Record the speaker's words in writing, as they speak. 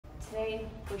Today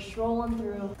we're strolling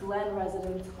through Glen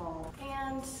Residence Hall,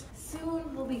 and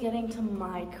soon we'll be getting to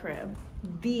my crib,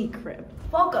 the crib.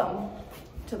 Welcome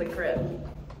to the crib.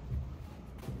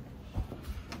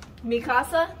 Mi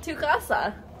casa, tu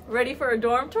casa. Ready for a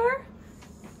dorm tour?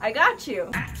 I got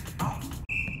you.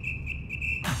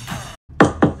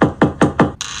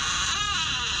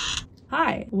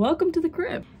 Hi, welcome to the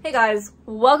crib. Hey guys,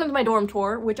 welcome to my dorm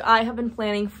tour, which I have been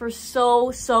planning for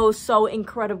so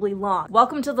incredibly long.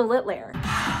 Welcome to the lit lair.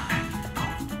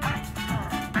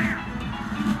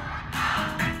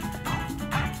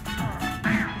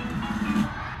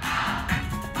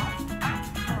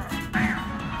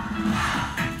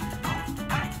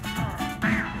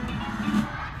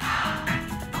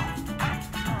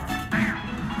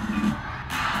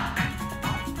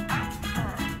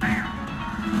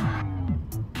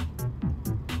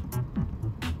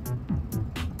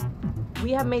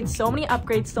 We have made so many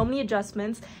upgrades, so many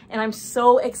adjustments, and I'm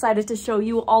so excited to show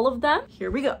you all of them. Here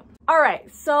we go. All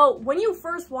right, so when you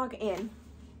first walk in,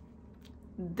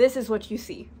 this is what you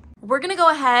see. We're gonna go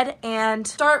ahead and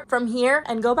start from here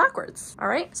and go backwards. All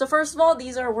right, so first of all,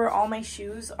 these are where all my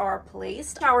shoes are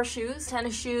placed. Shower shoes,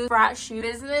 tennis shoes, frat shoes,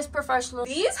 business, professional.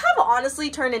 These have honestly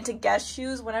turned into guest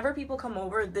shoes. Whenever people come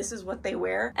over, this is what they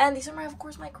wear. And these are of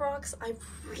course, my Crocs. I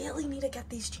really need to get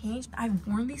these changed. I've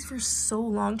worn these for so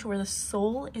long to where the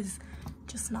sole is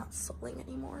just not soling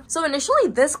anymore. So initially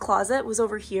this closet was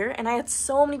over here and I had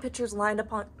so many pictures lined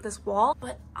up on this wall,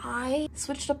 but I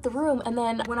switched up the room, and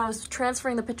then when I was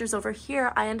transferring the pictures over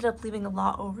here, I ended up leaving a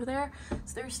lot over there.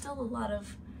 So there's still a lot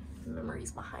of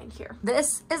memories behind here.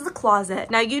 This is the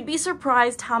closet. Now you'd be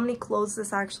surprised how many clothes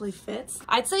this actually fits.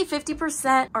 I'd say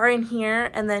 50% are in here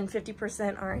and then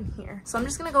 50% are in here. So I'm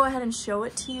just gonna go ahead and show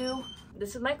it to you.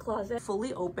 This is my closet,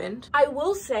 fully opened. I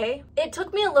will say it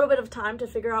took me a little bit of time to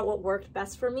figure out what worked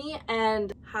best for me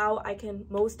and how I can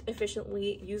most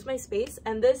efficiently use my space.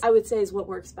 And this, I would say, is what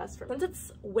works best for me. Since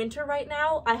it's winter right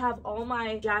now, I have all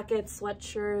my jackets,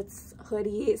 sweatshirts,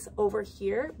 hoodies over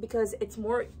here because it's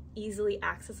more easily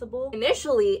accessible.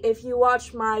 Initially, if you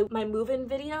watch my move-in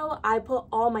video, I put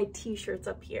all my t-shirts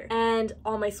up here and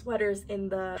all my sweaters in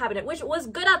the cabinet, which was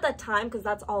good at that time because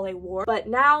that's all I wore. But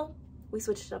now, we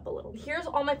switched it up a little. Here's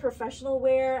all my professional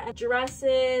wear and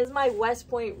dresses, my West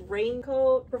Point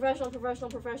raincoat, professional,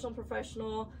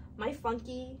 my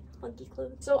funky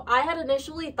clothes. So I had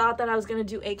initially thought that I was gonna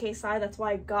do AK side. That's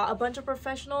why I got a bunch of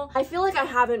professional. I feel like I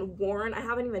haven't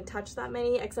even touched that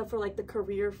many except for like the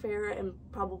career fair and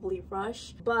probably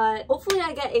Rush. But hopefully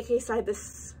I get AK side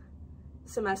this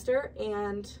semester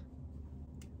and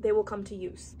they will come to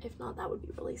use. If not, that would be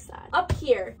really sad. Up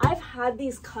here, I've had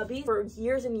these cubbies for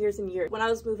years and years and years. When I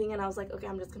was moving in, I was like, okay,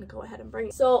 I'm just gonna go ahead and bring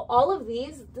it. So all of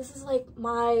these, this is like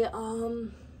my,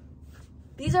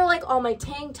 these are like all my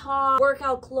tank top,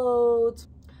 workout clothes.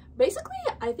 Basically,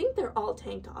 I think they're all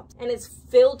tank tops and it's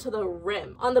filled to the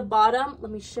rim. On the bottom, let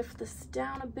me shift this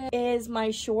down a bit, is my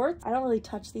shorts. I don't really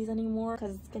touch these anymore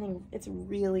because it's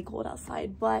really cold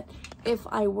outside. But if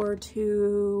I were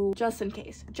to, just in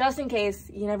case,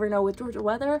 you never know with Georgia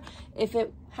weather, if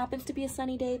it happens to be a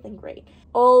sunny day, then great.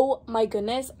 Oh my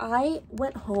goodness, I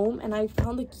went home and I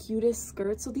found the cutest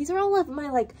skirts. So these are all of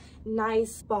my like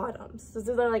nice bottoms. So these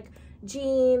are like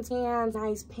jeans, pants,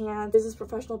 nice pants, business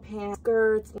professional pants,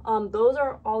 skirts. Those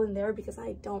are all in there because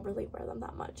I don't really wear them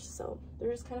that much, so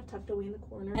they're just kind of tucked away in the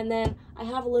corner. And then I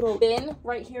have a little bin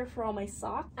right here for all my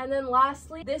socks. And then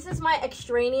lastly, this is my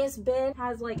extraneous bin. It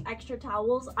has like extra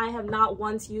towels. I have not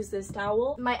once used this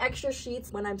towel. My extra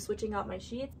sheets when I'm switching out my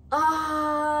sheets.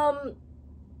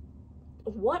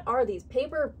 What are these?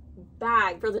 Paper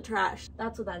bag for the trash.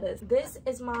 That's what that is. This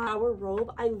is my shower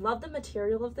robe. I love the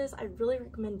material of this. I really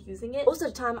recommend using it. Most of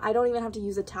the time, I don't even have to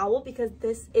use a towel because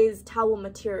this is towel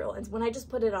material. And when I just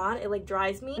put it on, it like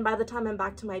dries me. And by the time I'm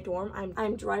back to my dorm,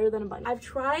 I'm drier than a button. I've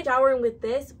tried showering with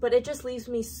this, but it just leaves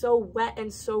me so wet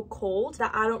and so cold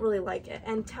that I don't really like it.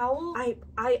 And towel,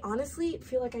 I honestly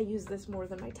feel like I use this more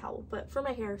than my towel, but for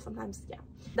my hair sometimes, yeah.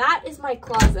 That is my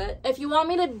closet. If you want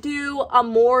me to do a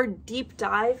more deep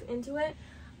dive into it,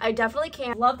 I definitely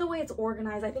can. Love the way it's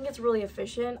organized. I think it's really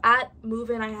efficient. At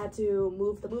move-in, I had to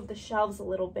move the shelves a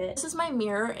little bit. This is my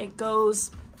mirror. It goes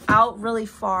out really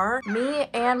far. Me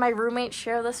and my roommate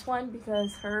share this one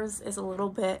because hers is a little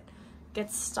bit,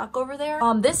 gets stuck over there.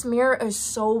 This mirror is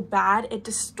so bad. It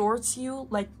distorts you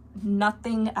like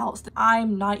nothing else.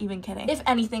 I'm not even kidding. If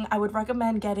anything, I would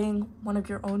recommend getting one of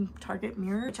your own Target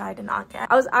mirror, which I did not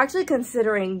get. I was actually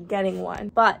considering getting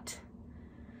one, but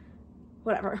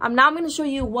whatever. I'm now going to show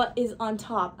you what is on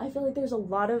top. I feel like there's a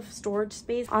lot of storage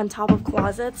space on top of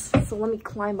closets, so let me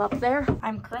climb up there.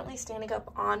 I'm currently standing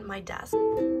up on my desk.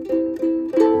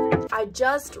 I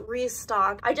just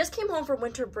restocked. I just came home from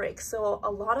winter break, so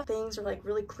a lot of things are like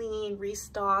really clean,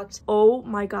 restocked. Oh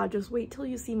my god, just wait till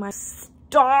you see my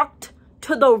stocked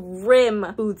to the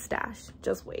rim food stash.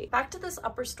 Just wait. Back to this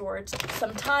upper storage.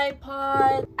 Some Tide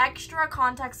Pod, extra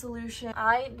contact solution.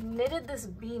 I knitted this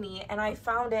beanie and I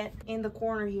found it in the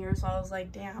corner here, so I was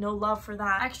like, damn, no love for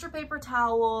that. Extra paper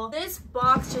towel. This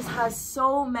box just has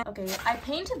so many. Okay, I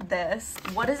painted this.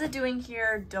 What is it doing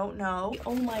here? Don't know.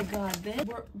 Oh my god,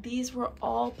 these were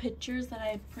all pictures that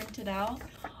I printed out.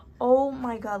 Oh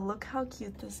my god, look how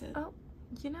cute this is. Oh,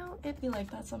 you know, it'd be like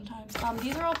that sometimes.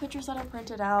 These are all pictures that I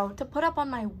printed out to put up on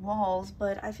my walls,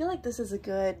 but I feel like this is a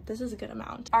good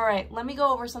amount. All right, let me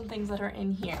go over some things that are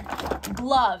in here.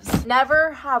 Gloves.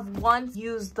 Never have once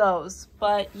used those,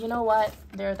 but you know what?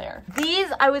 They're there. These,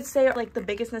 I would say, are like the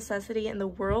biggest necessity in the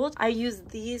world. I use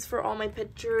these for all my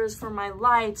pictures, for my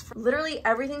lights, for literally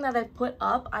everything that I've put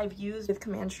up, I've used with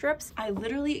command strips. I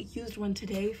literally used one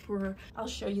today for, I'll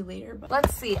show you later, but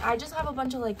let's see. I just have a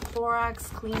bunch of like Clorox,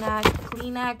 Kleenex,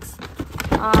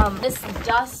 this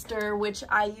duster, which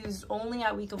I used only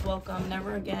at week of welcome.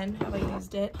 Never again have I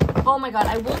used it. Oh my god,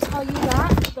 I will tell you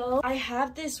that though. I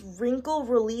have this wrinkle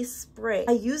release spray.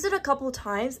 I used it a couple of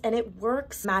times and it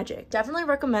works magic. Definitely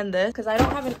recommend this because I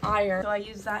don't have an iron, so I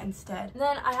use that instead. And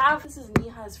then I have, this is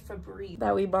Niha's Febreze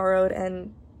that we borrowed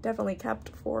and definitely kept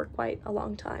for quite a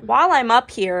long time. While I'm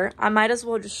up here, I might as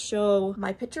well just show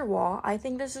my picture wall. I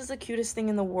think this is the cutest thing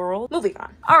in the world. Moving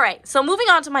on. All right, so moving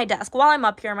on to my desk. While I'm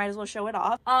up here, I might as well show it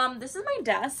off. This is my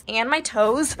desk and my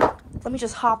toes. Let me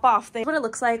just hop off. This is what it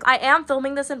looks like. I am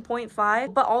filming this in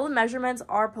 0.5, but all the measurements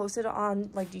are posted on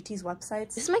like GT's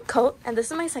websites. This is my coat, and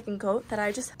this is my second coat that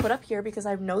I just put up here because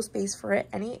I have no space for it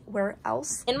anywhere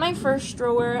else. In my first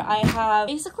drawer, I have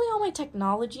basically all my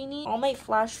technology needs, all my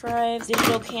flash drives,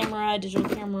 digital camera,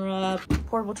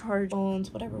 portable charge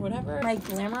phones, whatever. My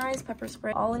glamorized pepper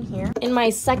spray, all in here. In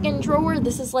my second drawer,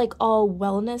 this is like all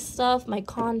wellness stuff, my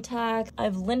contacts. I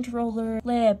have lint roller,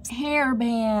 clips,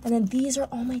 hairband, and then these are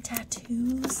all my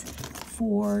tattoos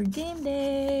for game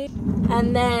day.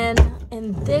 And then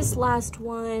in this last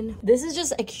one, this is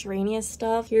just extraneous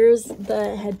stuff. Here's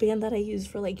the headband that I use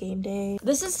for like game day.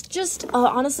 This is just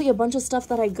honestly a bunch of stuff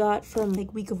that I got from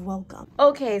like week of welcome.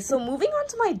 Okay, so moving on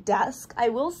to my desk, I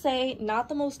will say not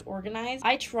the most organized.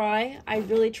 I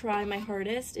really try my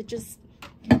hardest. It just,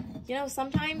 you know,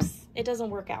 sometimes it doesn't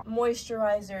work out.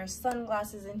 Moisturizer,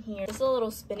 sunglasses in here. This is a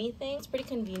little spinny thing. It's pretty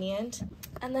convenient.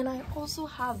 And then I also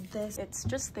have this. It's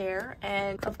just there.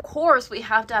 And of course, we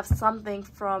have to have something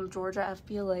from Georgia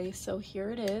FBLA. So here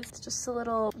it is. It's just a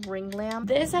little ring lamp.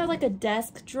 This has like a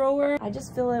desk drawer. I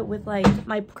just fill it with like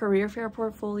my career fair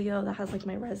portfolio that has like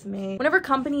my resume. Whenever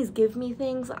companies give me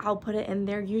things, I'll put it in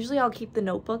there. Usually I'll keep the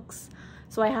notebooks.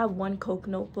 So I have one Coke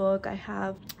notebook. I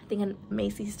have, I think, a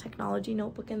Macy's technology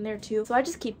notebook in there too. So I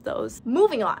just keep those.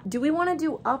 Moving on. Do we want to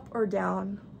do up or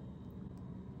down?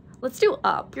 Let's do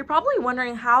up. You're probably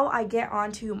wondering how I get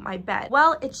onto my bed.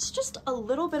 Well, it's just a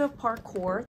little bit of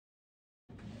parkour.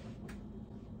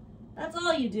 That's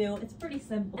all you do. It's pretty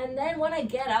simple. And then when I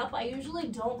get up, I usually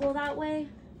don't go that way.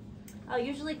 I'll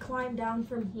usually climb down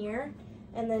from here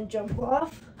and then jump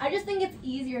off. I just think it's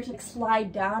easier to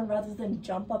slide down rather than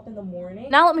jump up in the morning.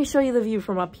 Now let me show you the view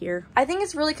from up here. I think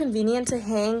it's really convenient to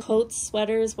hang coats,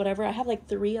 sweaters, whatever. I have like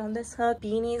 3 on this hook,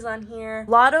 beanies on here,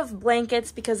 a lot of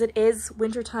blankets because it is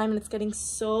winter time and it's getting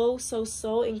so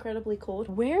incredibly cold.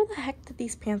 Where the heck did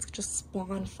these pants just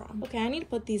spawn from? Okay, I need to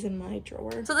put these in my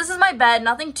drawer. So this is my bed,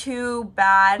 nothing too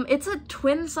bad. It's a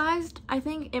twin sized, I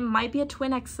think. It might be a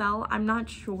twin XL, I'm not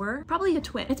sure. Probably a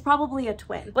twin. It's probably a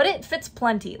twin, but it fits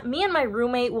plenty. Me and my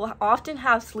roommate will often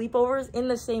have sleepovers in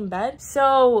the same bed,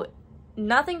 so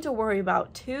nothing to worry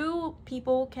about. 2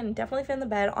 people can definitely fit in the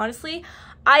bed. Honestly,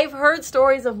 I've heard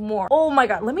stories of more. Oh my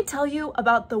god, let me tell you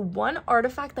about the one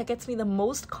artifact that gets me the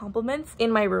most compliments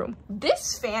in my room.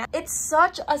 This fan, it's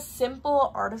such a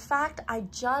simple artifact. I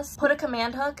just put a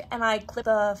command hook and I clip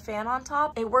the fan on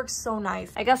top. It works so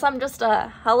nice. I guess I'm just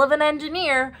a hell of an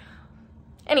engineer.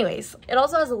 Anyways, it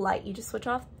also has a light. You just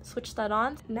switch that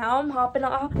on. Now I'm hopping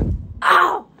off.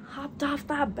 Ow! Hopped off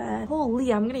that bed.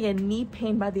 Holy, I'm gonna get knee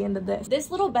pain by the end of this.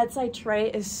 This little bedside tray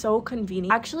is so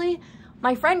convenient. Actually,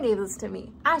 my friend gave this to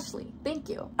me. Ashley, thank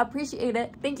you. Appreciate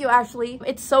it. Thank you, Ashley.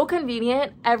 It's so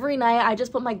convenient. Every night I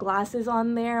just put my glasses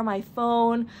on there, my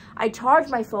phone. I charge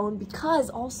my phone because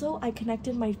also I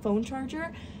connected my phone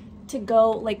charger to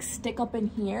go like stick up in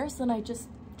here. So then I just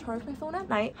charge my phone at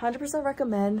night. 100%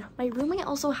 recommend. My roommate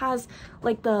also has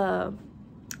like a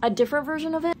different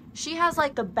version of it. She has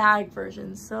like the bag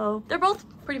version, so they're both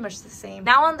pretty much the same.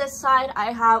 Now on this side,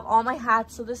 I have all my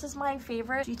hats. So this is my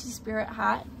favorite GT Spirit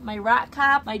hat, my rat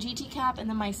cap, my GT cap, and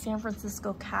then my San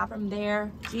Francisco cap. From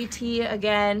there, GT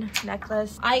again,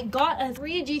 necklace. I got a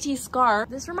free GT scarf.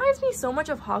 This reminds me so much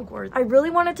of Hogwarts. I really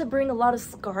wanted to bring a lot of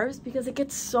scarves because it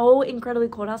gets so incredibly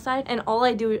cold outside, and all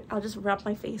I do, I'll just wrap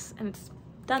my face and it's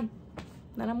done.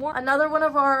 Then I'm warm. Another one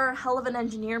of our hell of an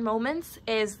engineer moments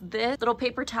is this little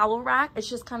paper towel rack. It's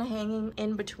just kind of hanging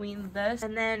in between this.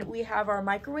 And then we have our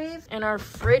microwave and our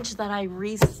fridge that I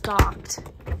restocked.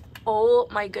 Oh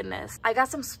my goodness. I got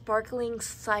some sparkling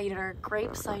cider,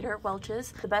 grape cider,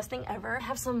 Welch's, the best thing ever. I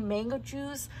have some mango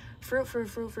juice,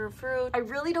 fruit. I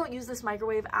really don't use this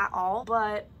microwave at all,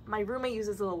 but my roommate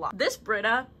uses it a lot. This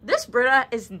Brita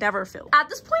is never filled. At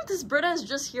this point, this Brita is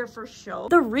just here for show.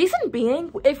 The reason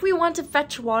being, if we want to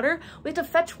fetch water, we have to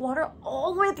fetch water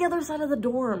all the way at the other side of the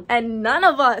dorm. And none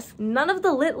of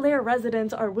the Lit Lair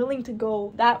residents are willing to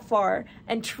go that far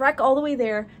and trek all the way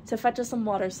there to fetch us some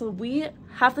water. So we,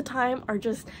 half the time, are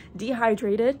just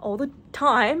dehydrated all the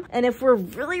time. And if we're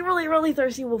really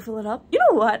thirsty, we'll fill it up. You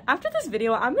know what? After this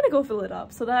video, I'm gonna go fill it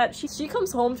up so that she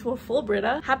comes home to a full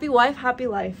Brita. Happy wife, happy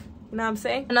life. You know what I'm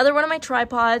saying? Another one of my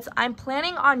tripods. I'm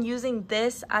planning on using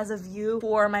this as a view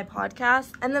for my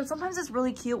podcast. And then sometimes it's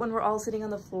really cute when we're all sitting on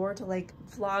the floor to like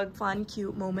vlog fun,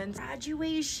 cute moments.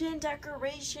 Graduation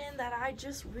decoration that I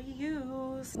just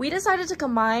reused. We decided to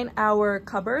combine our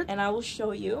cupboard and I will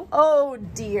show you. Oh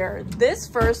dear. This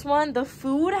first one, the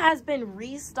food has been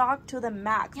restocked to the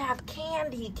max. You have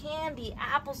candy,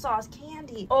 applesauce,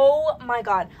 candy. Oh my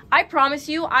God. I promise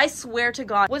you, I swear to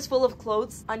God, was full of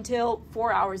clothes until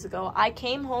 4 hours ago. I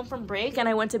came home from break and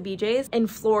I went to BJ's in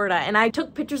Florida and I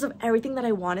took pictures of everything that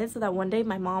I wanted so that one day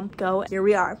my mom would go, here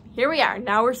we are,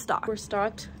 now we're stocked. We're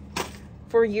stocked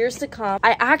for years to come.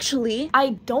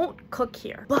 I don't cook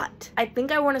here, but I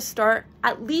think I want to start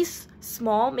at least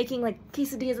small, making like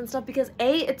quesadillas and stuff, because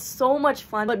A, it's so much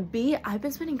fun, but B, I've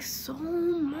been spending so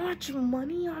much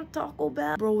money on Taco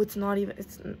Bell. Bro, it's not even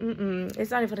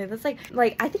funny. That's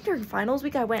like I think during finals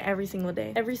week I went every single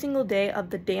day of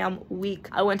the damn week.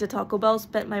 I went to Taco Bell,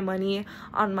 spent my money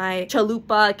on my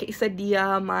chalupa,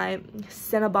 quesadilla, my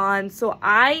Cinnabon. So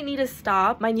I need to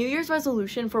stop. My New Year's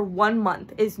resolution for 1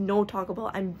 month is no Taco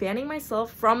Bell. I'm banning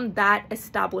myself from that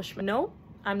establishment. No,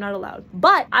 I'm not allowed,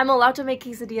 but I'm allowed to make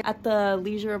quesadilla at the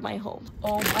leisure of my home.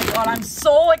 Oh my God, I'm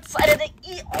so excited to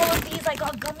eat all of these. I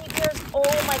got gummy bears. Oh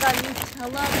my God,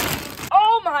 Nutella.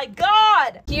 Oh my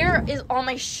God. Here is all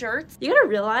my shirts. You gotta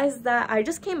realize that I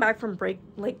just came back from break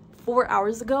like 4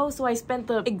 hours ago, so I spent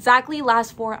the exactly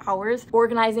last 4 hours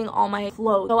organizing all my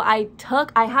clothes. So I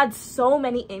had so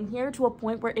many in here to a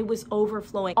point where it was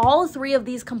overflowing. All 3 of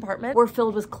these compartments were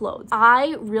filled with clothes.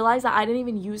 I realized that I didn't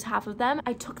even use half of them.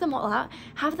 I took them all out.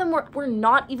 Half of them were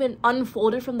not even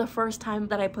unfolded from the first time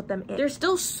that I put them in. There's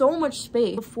still so much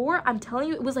space. Before, I'm telling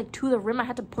you, it was like to the rim. I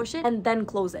had to push it and then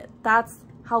close it. That's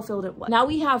how filled it was. Now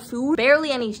we have food, barely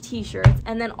any t-shirts,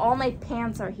 and then all my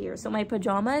pants are here. So my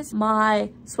pajamas, my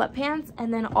sweatpants,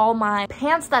 and then all my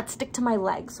pants that stick to my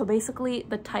legs. So basically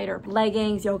the tighter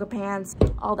leggings, yoga pants,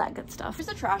 all that good stuff. Here's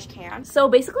a trash can. So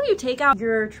basically you take out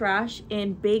your trash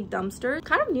in big dumpsters,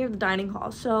 kind of near the dining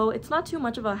hall. So it's not too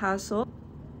much of a hassle.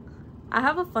 I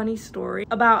have a funny story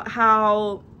about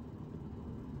how...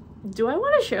 Do I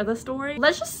want to share the story?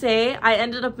 Let's just say I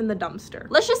ended up in the dumpster.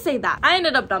 Let's just say that. I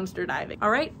ended up dumpster diving,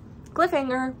 all right?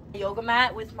 Cliffhanger. Yoga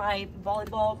mat with my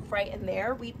volleyball right in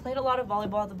there. We played a lot of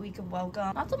volleyball the week of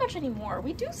welcome. Not so much anymore.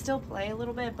 We do still play a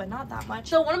little bit, but not that much.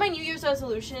 So one of my New Year's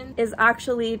resolutions is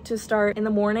actually to start in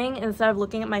the morning. Instead of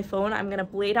looking at my phone, I'm gonna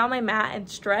lay down my mat and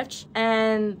stretch,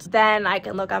 and then I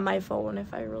can look at my phone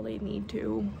if I really need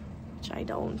to. I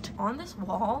don't. On this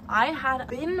wall, I had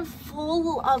been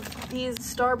full of these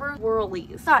Starburst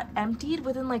Whirlies. Got emptied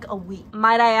within like a week.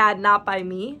 Might I add, not by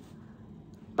me,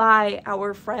 by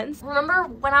our friends. Remember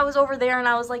when I was over there and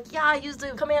I was like, yeah, I used the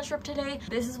command strip today.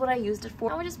 This is what I used it for.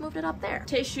 Now I just moved it up there.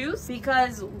 Tissues,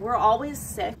 because we're always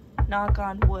sick. Knock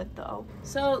on wood though.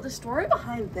 So the story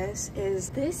behind this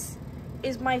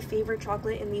is my favorite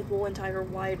chocolate in the whole entire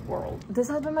wide world. This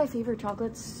has been my favorite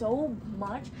chocolate so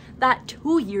much that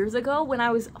 2 years ago, when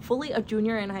I was fully a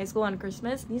junior in high school on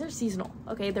Christmas, these are seasonal,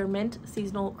 okay? They're mint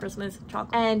seasonal Christmas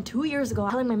chocolate. And 2 years ago, I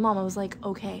was telling my mom, I was like,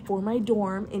 okay, for my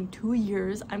dorm in 2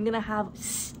 years, I'm gonna have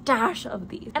stash of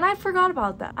these. And I forgot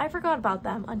about that. I forgot about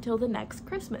them until the next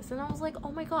Christmas. And I was like,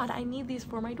 oh my God, I need these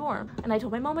for my dorm. And I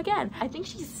told my mom again. I think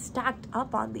she stacked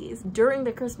up on these during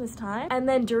the Christmas time. And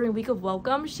then during week of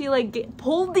welcome, she like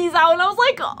pulled these out and I was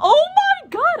like, oh my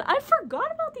God, I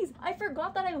forgot about these. I forgot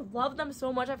forgot that I love them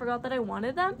so much. I forgot that I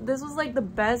wanted them. This was like the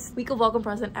best week of welcome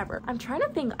present ever. I'm trying to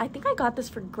think. I think I got this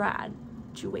for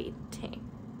graduating.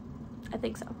 I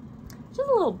think so. Just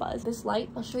a little buzz. This light,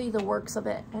 I'll show you the works of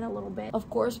it in a little bit. Of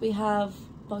course, we have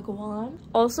Bhagwan.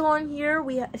 Also on here,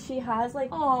 she has like,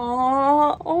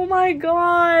 aww, oh my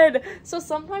god. So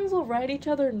sometimes we'll write each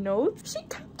other notes. She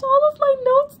kept all of my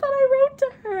notes that I wrote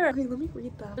to her. Okay, let me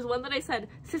read them. There's one that I said,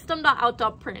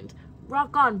 system.out.print.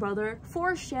 Rock on, brother.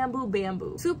 For Shambu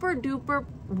Bamboo. Super duper.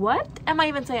 What am I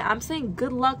even saying? I'm saying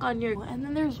good luck on your. And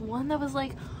then there's one that was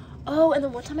like, oh, and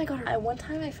then one time I got her. One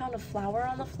time I found a flower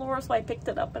on the floor, so I picked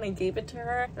it up and I gave it to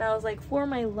her. And I was like, for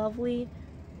my lovely.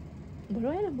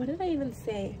 What did I even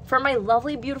say? For my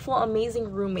lovely, beautiful,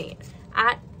 amazing roommate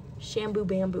at Shambu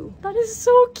Bamboo. That is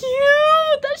so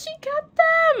cute that she kept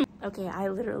them. Okay, I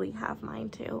literally have mine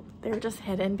too. They're just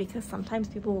hidden because sometimes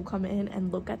people will come in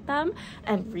and look at them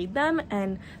and read them,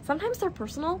 and sometimes they're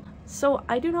personal, so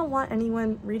I do not want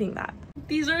anyone reading that.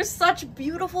 These are such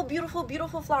beautiful, beautiful,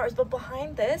 beautiful flowers. But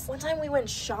behind this, one time we went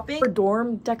shopping for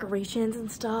dorm decorations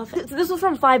and stuff. This was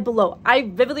from Five Below. I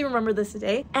vividly remember this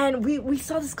today. And we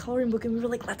saw this coloring book and we were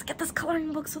like, let's get this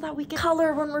coloring book so that we can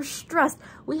color when we're stressed.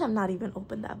 We have not even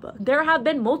opened that book. There have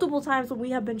been multiple times when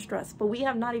we have been stressed, but we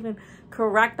have not even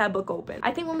cracked that book open.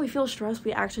 I think when we feel stressed,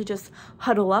 we actually just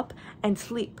huddle up and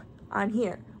sleep on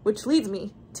here, which leads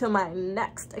me to my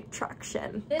next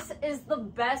attraction. This is the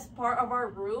best part of our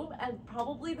room and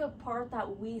probably the part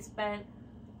that we spent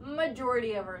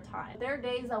majority of our time. There are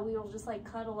days that we will just like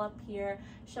cuddle up here,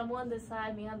 Shamu on this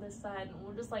side, me on this side, and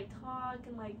we'll just like talk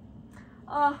and like,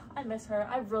 oh, I miss her.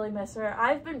 I really miss her.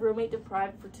 I've been roommate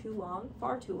deprived for too long,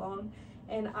 far too long,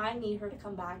 and I need her to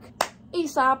come back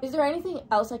ASAP. Is there anything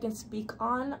else I can speak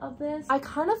on of this? I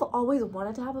kind of always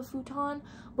wanted to have a futon,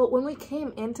 but when we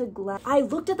came into Glen, I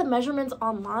looked at the measurements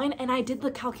online and I did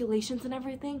the calculations and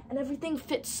everything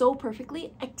fit so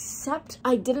perfectly, except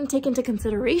I didn't take into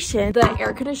consideration the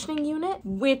air conditioning unit,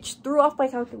 which threw off my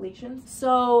calculations.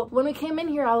 So when we came in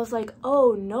here, I was like,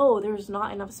 oh no, there's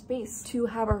not enough space to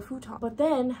have our futon. But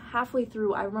then halfway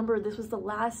through, I remember this was the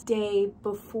last day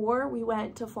before we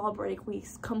went to fall break. We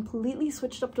completely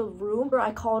switched up the room.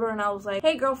 I called her and I was like,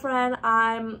 hey girlfriend,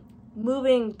 I'm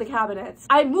moving the cabinets.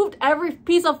 I moved every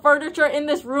piece of furniture in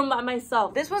this room by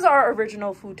myself. This was our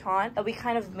original futon that we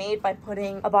kind of made by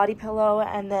putting a body pillow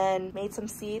and then made some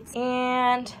seats,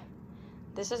 and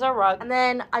this is our rug. And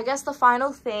then I guess the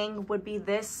final thing would be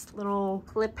this little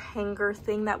clip hanger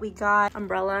thing that we got.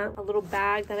 Umbrella, a little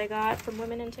bag that I got from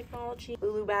Women in Technology.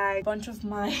 Lulu bag, bunch of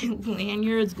my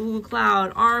lanyards, Google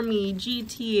Cloud, Army,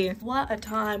 GT. What a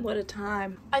time, what a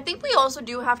time. I think we also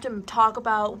do have to talk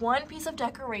about one piece of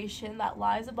decoration that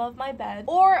lies above my bed.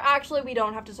 Or actually, we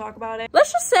don't have to talk about it.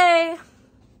 Let's just say,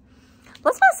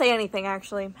 let's not say anything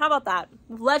actually. How about that?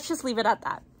 Let's just leave it at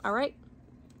that, all right?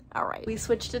 All right, we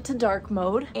switched it to dark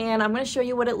mode and I'm gonna show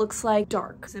you what it looks like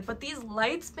dark. But these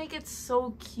lights make it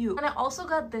so cute. And I also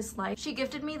got this light. She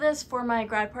gifted me this for my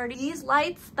grad party. These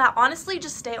lights that honestly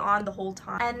just stay on the whole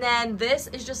time. And then this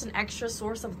is just an extra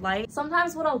source of light.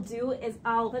 Sometimes what I'll do is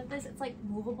I'll put this, it's like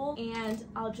movable, and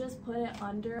I'll just put it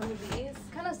under one of these.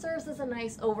 Kind of serves as a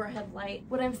nice overhead light.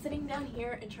 When I'm sitting down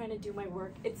here and trying to do my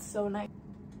work, it's so nice.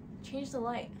 Change the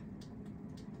light.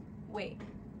 Wait.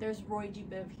 There's Roy G.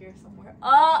 Biv here somewhere.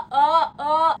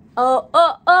 Oh,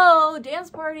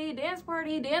 dance party, dance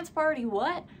party, dance party,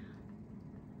 what?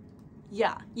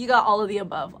 Yeah, you got all of the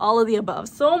above, all of the above.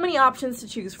 So many options to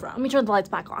choose from. Let me turn the lights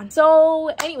back on. So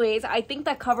anyways, I think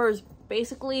that covers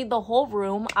basically the whole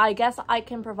room. I guess I'll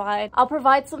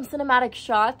provide some cinematic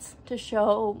shots to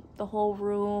show the whole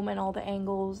room and all the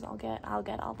angles. I'll get all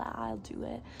that, I'll do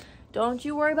it. Don't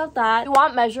you worry about that. If you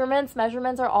want measurements,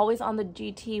 measurements are always on the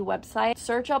GT website.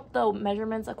 Search up the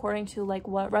measurements according to like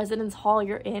what residence hall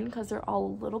you're in, because they're all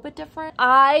a little bit different.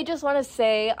 I just want to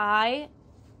say I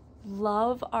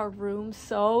love our room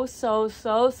so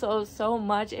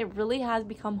much. It really has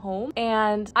become home,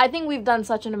 and I think we've done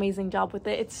such an amazing job with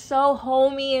it. It's so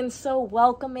homey and so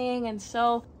welcoming, and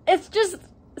so it's just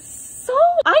so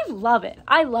I love it.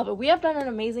 I love it. We have done an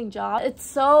amazing job. It's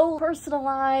so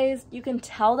personalized. You can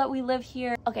tell that we live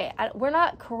here. Okay, we're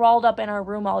not crawled up in our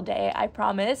room all day, I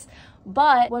promise.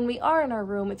 But when we are in our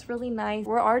room, it's really nice.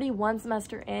 We're already one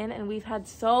semester in and we've had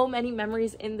so many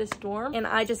memories in this dorm, and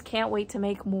I just can't wait to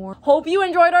make more. Hope you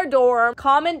enjoyed our dorm.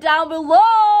 Comment down below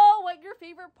what your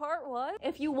favorite part was.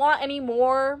 If you want any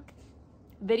more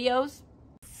videos,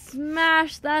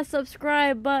 smash that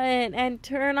subscribe button and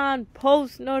turn on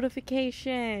post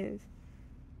notifications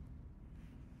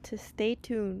to stay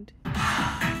tuned.